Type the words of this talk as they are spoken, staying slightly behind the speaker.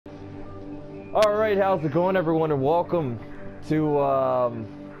Alright, how's it going, everyone, and welcome to,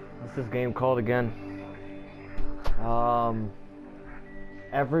 what's this game called again?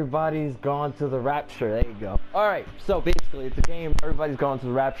 Everybody's Gone to the Rapture. There you go. Alright, so basically, it's a game, Everybody's Gone to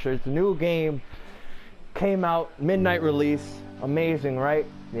the Rapture. It's a new game, came out, midnight release. Amazing, right?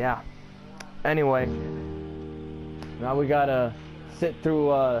 Yeah. Anyway, now we gotta sit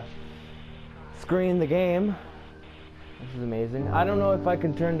through, screen the game. This is amazing. I don't know if I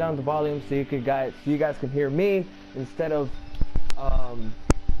can turn down the volume so you guys can hear me instead of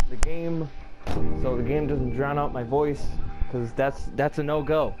the game, so the game doesn't drown out my voice, because that's a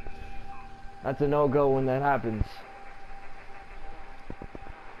no-go. That's a no-go when that happens.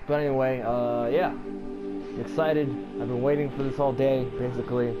 But anyway, yeah, excited. I've been waiting for this all day,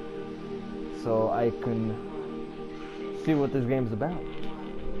 basically, so I can see what this game's about.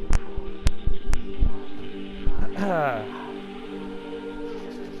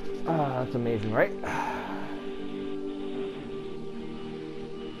 That's amazing, right?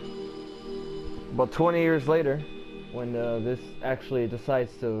 About 20 years later, when this actually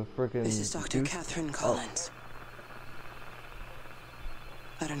decides to frickin' This is Dr. Catherine Collins.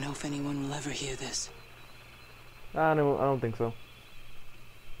 I don't know if anyone will ever hear this. I don't think so.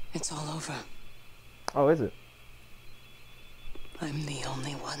 It's all over. Oh, is it? I'm the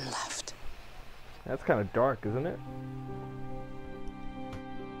only one left. That's kind of dark, isn't it?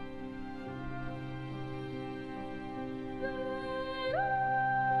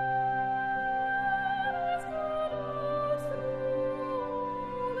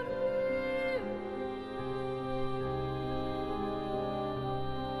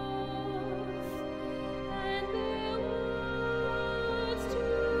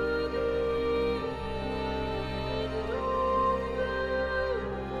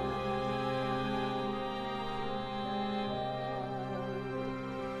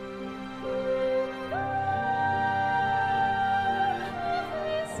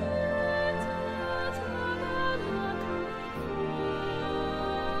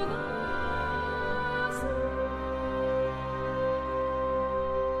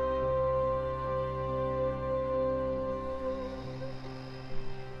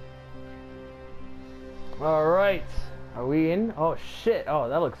 Alright, are we in? Oh shit, oh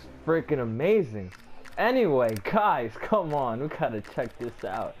that looks freaking amazing. Anyway, guys, come on, we gotta check this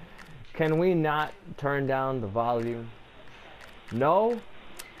out. Can we not turn down the volume? No?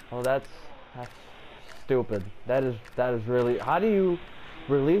 Oh, that's stupid. That is really, how do you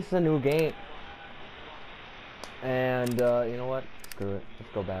release a new game? And, you know what? Screw it,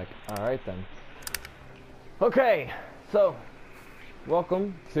 let's go back. Alright then. Okay, so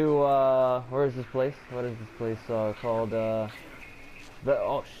welcome to, where is this place? What is this place, called,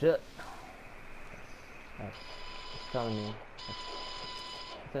 oh shit. It's telling me.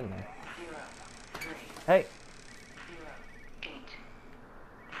 It's in there. 0, 3, hey! 0, 8,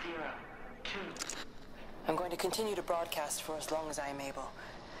 0, 2. I'm going to continue to broadcast for as long as I am able.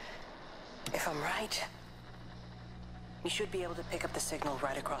 If I'm right, we should be able to pick up the signal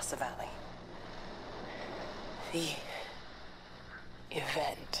right across the valley. The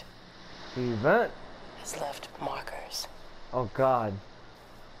event has left markers. Oh god.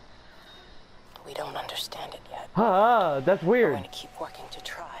 We don't understand it yet. That's We're weird. going to keep working to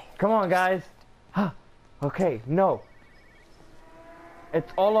try. Come on, guys. Okay, no.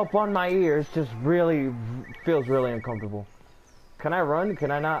 It's all up on my ears, just really feels really uncomfortable. Can I run?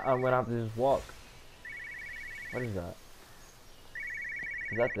 Can I not? I'm gonna have to just walk. What is that?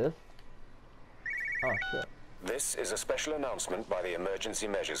 Is that this? Oh shit. This is a special announcement by the Emergency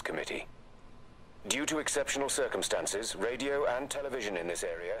Measures Committee. Due to exceptional circumstances, radio and television in this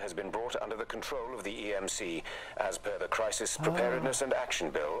area has been brought under the control of the EMC as per the Crisis Preparedness and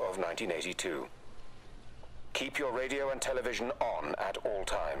Action Bill of 1982. Keep your radio and television on at all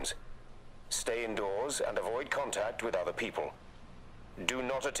times. Stay indoors and avoid contact with other people. Do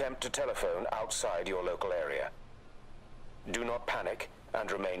not attempt to telephone outside your local area. Do not panic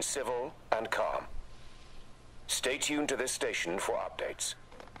and remain civil and calm. Stay tuned to this station for updates.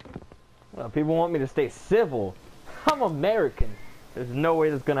 Well, people want me to stay civil. I'm American. There's no way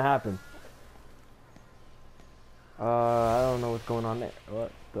that's gonna happen. I don't know what's going on there.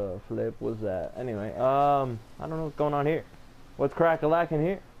 What the flip was that? Anyway, I don't know what's going on here. What's crack-a-lacking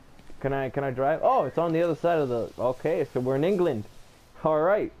here? Can I drive? Oh, it's on the other side of the... Okay, so we're in England.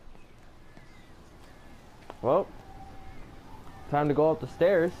 Alright. Well, time to go up the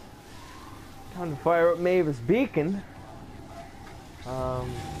stairs. Time to fire up Mavis Beacon. What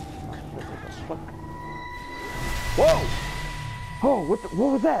the fuck? Whoa! Oh, what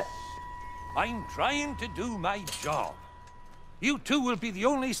was that? I'm trying to do my job. You two will be the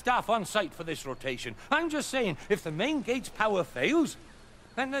only staff on site for this rotation. I'm just saying, if the main gate's power fails,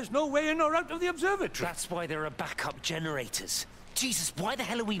 then there's no way in or out of the observatory. That's why there are backup generators. Jesus, why the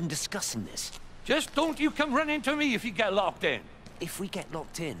hell are we even discussing this? Just don't you come running to me if you get locked in. If we get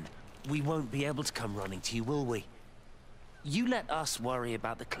locked in, we won't be able to come running to you, will we? You let us worry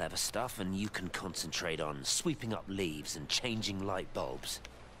about the clever stuff, and you can concentrate on sweeping up leaves and changing light bulbs.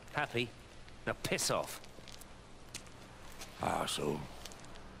 Happy? Now piss off. Asshole.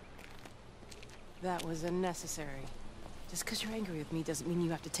 That was unnecessary. Just because you're angry with me doesn't mean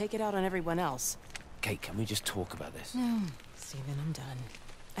you have to take it out on everyone else. Kate, can we just talk about this? No, Steven, I'm done.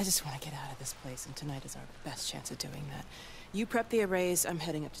 I just want to get out of this place, and tonight is our best chance of doing that. You prep the arrays, I'm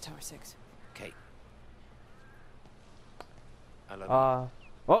heading up to Tower 6. Kate. I love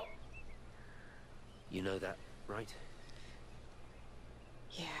you. Oh! You know that, right?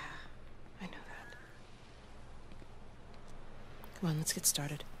 Yeah, I know that. Come on, let's get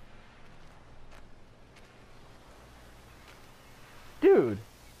started. Dude!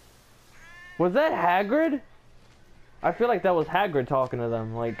 Was that Hagrid? I feel like that was Hagrid talking to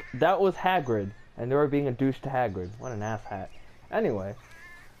them. Like, that was Hagrid. And they were being a douche to Hagrid. What an asshat. Anyway.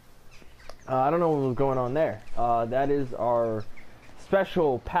 I don't know what was going on there. That is our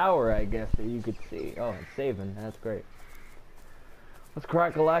special power, I guess, that you could see. Oh, it's saving. That's great. Let's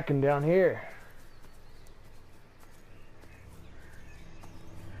crack-a-lackin' down here.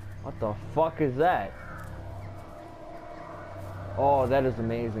 What the fuck is that? Oh, that is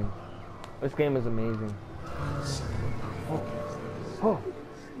amazing. This game is amazing. Oh. Oh.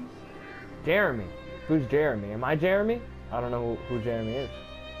 Jeremy. Who's Jeremy? Am I Jeremy? I don't know who Jeremy is.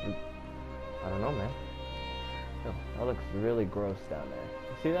 I don't know, man. Oh, that looks really gross down there.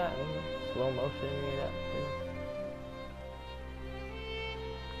 You see that? Slow motion.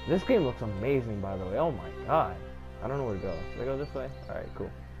 This game looks amazing, by the way. Oh my god. I don't know where to go. Should I go this way? Alright, cool.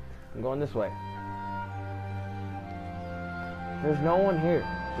 I'm going this way. There's no one here.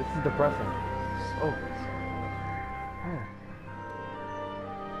 This is depressing. Oh.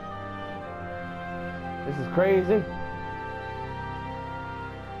 This is crazy.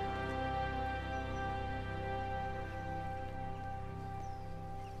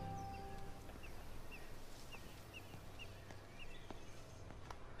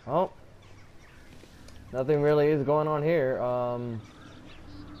 Oh. Nothing really is going on here. I don't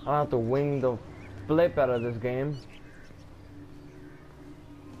have to wing the flip out of this game.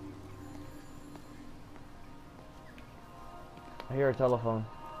 I hear a telephone.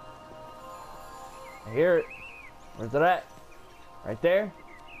 I hear it. Where's it at? Right there?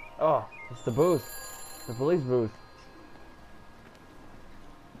 Oh, it's the booth. It's the police booth.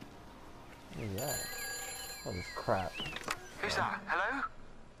 What is that? All this crap. Who's that? Hello?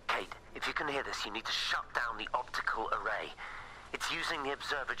 Kate, if you can hear this, you need to shut down the optical array. It's using the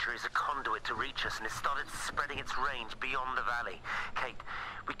observatory as a conduit to reach us, and it started spreading its range beyond the valley. Kate,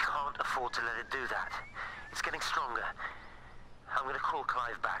 we can't afford to let it do that. It's getting stronger. I'm going to call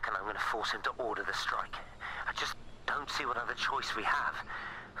Clive back, and I'm going to force him to order the strike. I just don't see what other choice we have.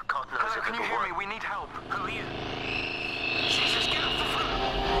 God knows Hello, if can you it'll hear work. me? We need help. Who are you? Jesus, get off the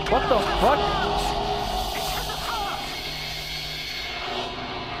phone! What the fuck? It's in the phone!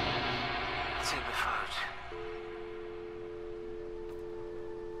 It's in the phone.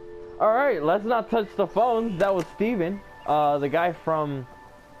 Alright, let's not touch the phones. That was Steven. The guy from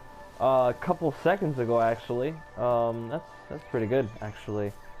a couple seconds ago, actually. That's pretty good,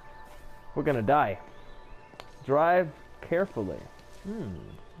 actually. We're gonna die. Drive carefully. You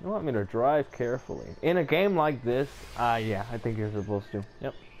want me to drive carefully in a game like this? Yeah, I think you're supposed to.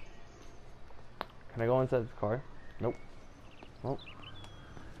 Yep. Can I go inside this car? Nope. Well,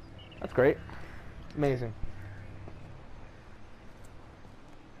 that's great. Amazing.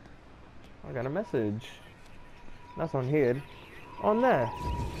 I got a message. That's on here. On there.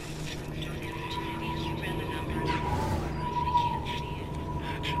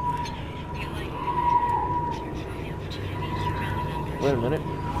 Wait a minute.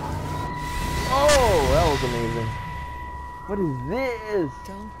 Oh, that was amazing. What is this?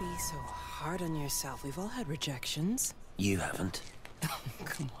 Don't be so hard on yourself. We've all had rejections. You haven't.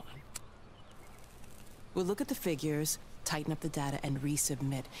 Come on. We'll look at the figures, tighten up the data, and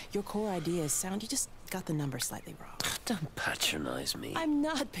resubmit. Your core idea is sound. You just got the number slightly wrong. Don't patronize me. I'm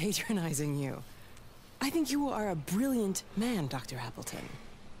not patronizing you. I think you are a brilliant man, Dr. Appleton.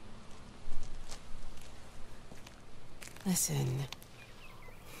 Listen.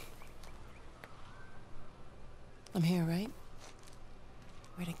 I'm here, right?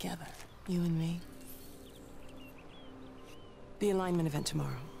 We're together, you and me. The alignment event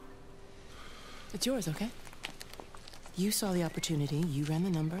tomorrow. It's yours, okay? You saw the opportunity, you ran the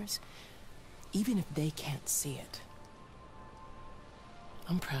numbers. Even if they can't see it,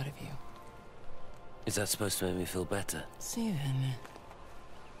 I'm proud of you. Is that supposed to make me feel better? Steven.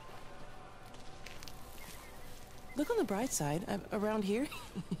 Look on the bright side. Around here,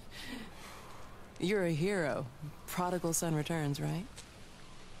 you're a hero. Prodigal son returns, right?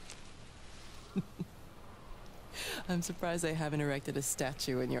 I'm surprised they haven't erected a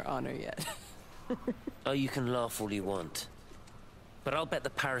statue in your honor yet. Oh, you can laugh all you want. But I'll bet the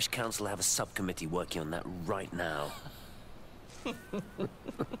parish council have a subcommittee working on that right now.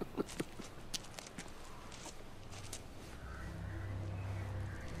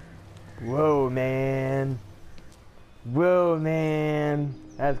 Whoa, man. Whoa, man.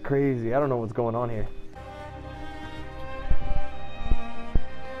 That's crazy. I don't know what's going on here.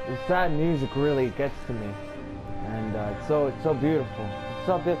 The sad music really gets to me. And it's so beautiful. It's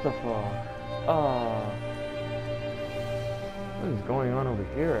so beautiful. Oh. What is going on over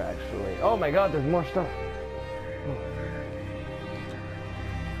here, actually? Oh my god, there's more stuff.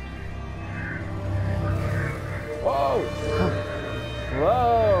 Whoa!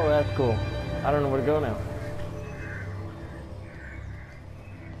 Whoa, that's cool. I don't know where to go now.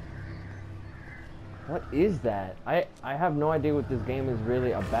 What is that? I have no idea what this game is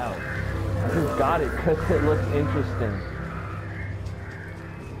really about. I just got it because it looks interesting.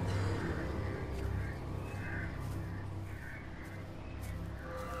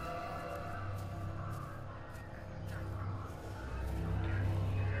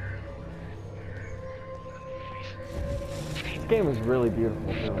 This game is really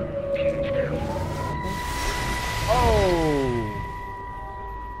beautiful too. Oh!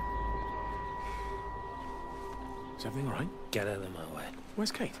 Is everything all right? Get out of my way.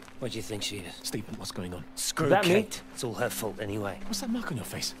 Where's Kate? Where do you think she is? Stephen, what's going on? Screw Is that me? Kate. It's all her fault anyway. What's that mark on your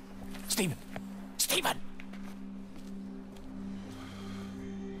face? Stephen! Stephen!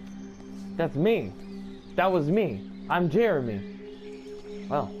 That's me. That was me. I'm Jeremy.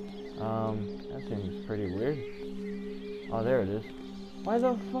 Well, that seems pretty weird. Oh, there it is. Why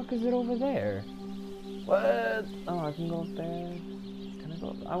the fuck is it over there? What? Oh, I can go up there. Can I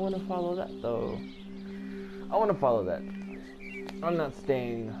go? I want to follow that though. I want to follow that. I'm not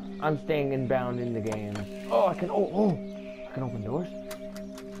staying. I'm staying inbound in the game. Oh, I can. Oh! I can open doors.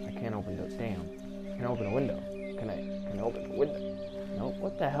 I can't open doors. Damn. I can open a window. Can I open a window? No.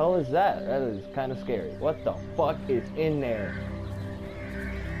 What the hell is that? That is kind of scary. What the fuck is in there?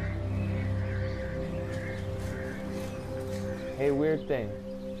 Hey, weird thing.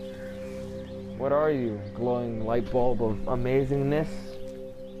 What are you? Glowing light bulb of amazingness?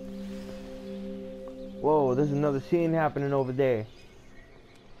 Whoa, there's another scene happening over there.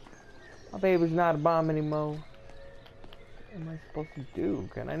 My baby's not a bomb anymore. What am I supposed to do?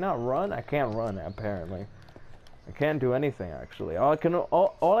 Can I not run? I can't run, apparently. I can't do anything, actually. All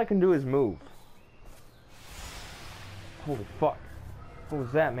I can do is move. Holy fuck. What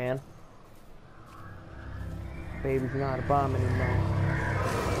was that, man? Baby's not a bomb anymore.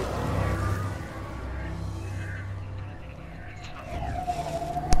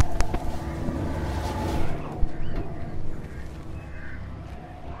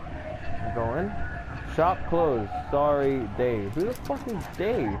 Going. Shop closed. Sorry, Dave. Who the fuck is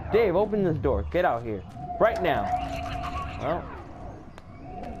Dave? Dave, open this door. Get out here. Right now. Well.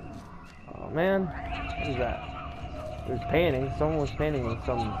 Oh, man. What is that? There's painting. Someone was painting when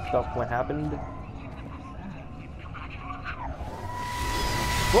some stuff happened.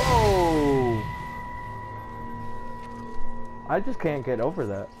 Whoa! I just can't get over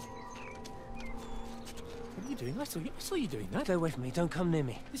that. What are you doing? I saw you doing that. Stay away from me. Don't come near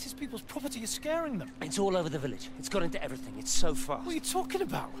me. This is people's property. You're scaring them. It's all over the village. It's got into everything. It's so fast. What are you talking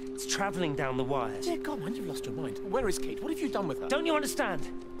about? It's traveling down the wires. Dear God, man, you've lost your mind. Where is Kate? What have you done with her? Don't you understand?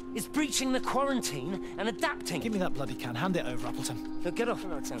 It's breaching the quarantine and adapting. Give me that bloody can. Hand it over, Appleton. No, get off.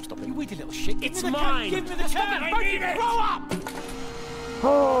 No, Sam, stop it. You weedy little shit. It's mine. Give me the can. I need it. Grow up!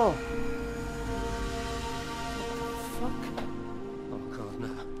 Oh! Fuck. Oh, God,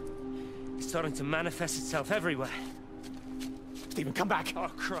 no. It's starting to manifest itself everywhere. Stephen, come back. Oh,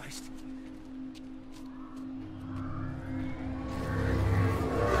 Christ.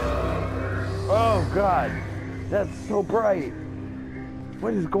 Oh, God. That's so bright.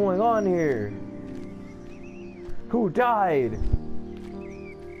 What is going on here? Who died?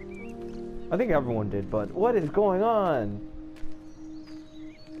 I think everyone did, but what is going on?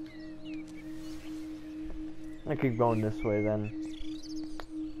 I keep going this way then.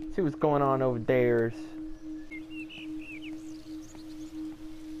 See what's going on over there.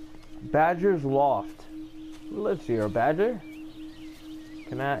 Badger's Loft. Who lives here? A badger?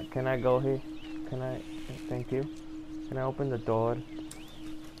 Can I go here? Can I? Thank you. Can I open the door?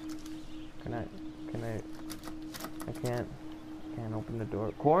 Can I can't open the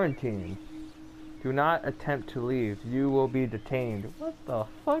door. Quarantine. Do not attempt to leave. You will be detained. What the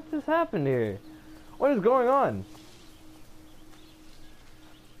fuck just happened here? What is going on?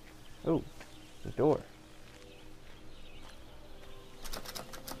 Oh, the door.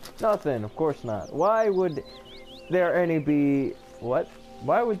 Nothing, of course not. Why would there be what?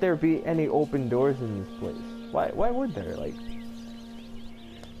 Why would there be any open doors in this place? Why would there? Like,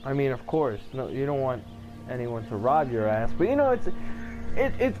 I mean, of course, no, you don't want anyone to rob your ass, but you know,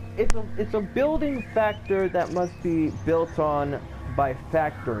 it's a building factor that must be built on by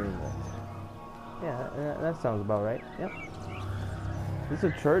factoring it. Yeah, that sounds about right. Yep. Is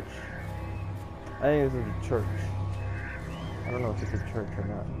this a church? I think this is a church. I don't know if it's a church or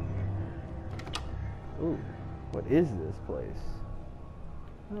not. Ooh, what is this place?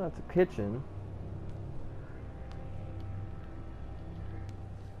 Oh, that's a kitchen.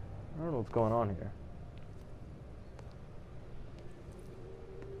 I don't know what's going on here.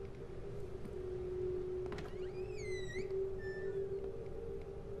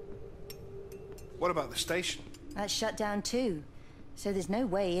 What about the station? That's shut down too. So there's no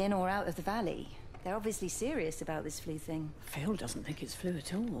way in or out of the valley. They're obviously serious about this flu thing. Phil doesn't think it's flu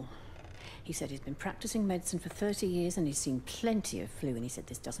at all. He said he's been practicing medicine for 30 years and he's seen plenty of flu, and he said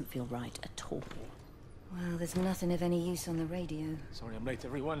this doesn't feel right at all. Well, there's nothing of any use on the radio. Sorry I'm late,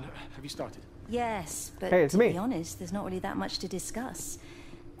 everyone. Have you started? Yes, but hey, it's to me. be honest, there's not really that much to discuss.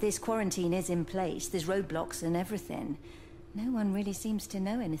 This quarantine is in place, there's roadblocks and everything. No one really seems to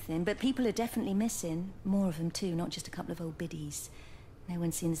know anything, but people are definitely missing. More of them too, not just a couple of old biddies. No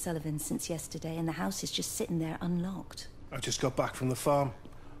one's seen the Sullivans since yesterday, and the house is just sitting there unlocked. I just got back from the farm.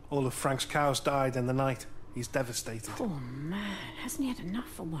 All of Frank's cows died in the night. He's devastated. Poor man, hasn't he had enough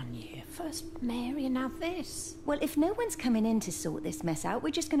for 1 year? First Mary and now this. Well, if no one's coming in to sort this mess out, we're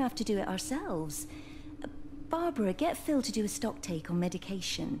just gonna have to do it ourselves. Barbara, get Phil to do a stock take on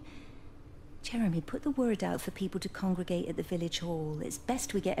medication. Jeremy, put the word out for people to congregate at the village hall. It's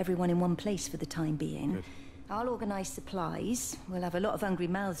best we get everyone in one place for the time being. Good. I'll organise supplies. We'll have a lot of hungry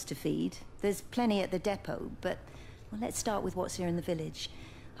mouths to feed. There's plenty at the depot, but well, let's start with what's here in the village.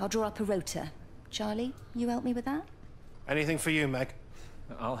 I'll draw up a rota. Charlie, you help me with that? Anything for you, Meg?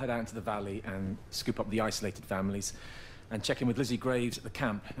 I'll head out into the valley and scoop up the isolated families and check in with Lizzie Graves at the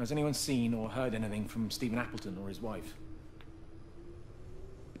camp. Has anyone seen or heard anything from Stephen Appleton or his wife?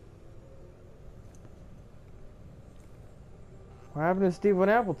 What happened to Stephen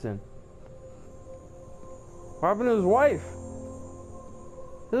Appleton? What happened to his wife?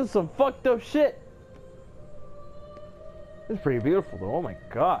 This is some fucked up shit. This is pretty beautiful though. Oh my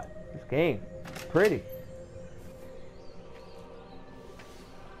god. This game. It's pretty.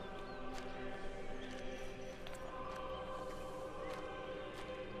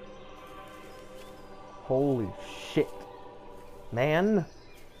 Holy shit. Man.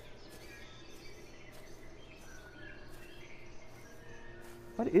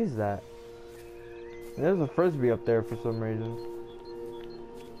 What is that? There's a frisbee up there for some reason.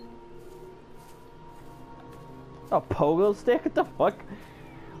 A pogo stick? What the fuck?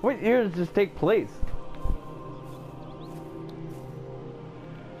 What year does this take place?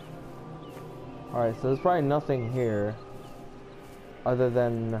 Alright, so there's probably nothing here other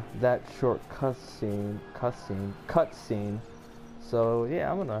than that short cutscene. So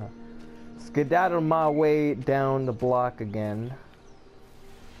yeah, I'm gonna skedaddle my way down the block again.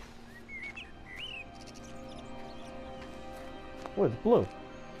 Oh, it's blue.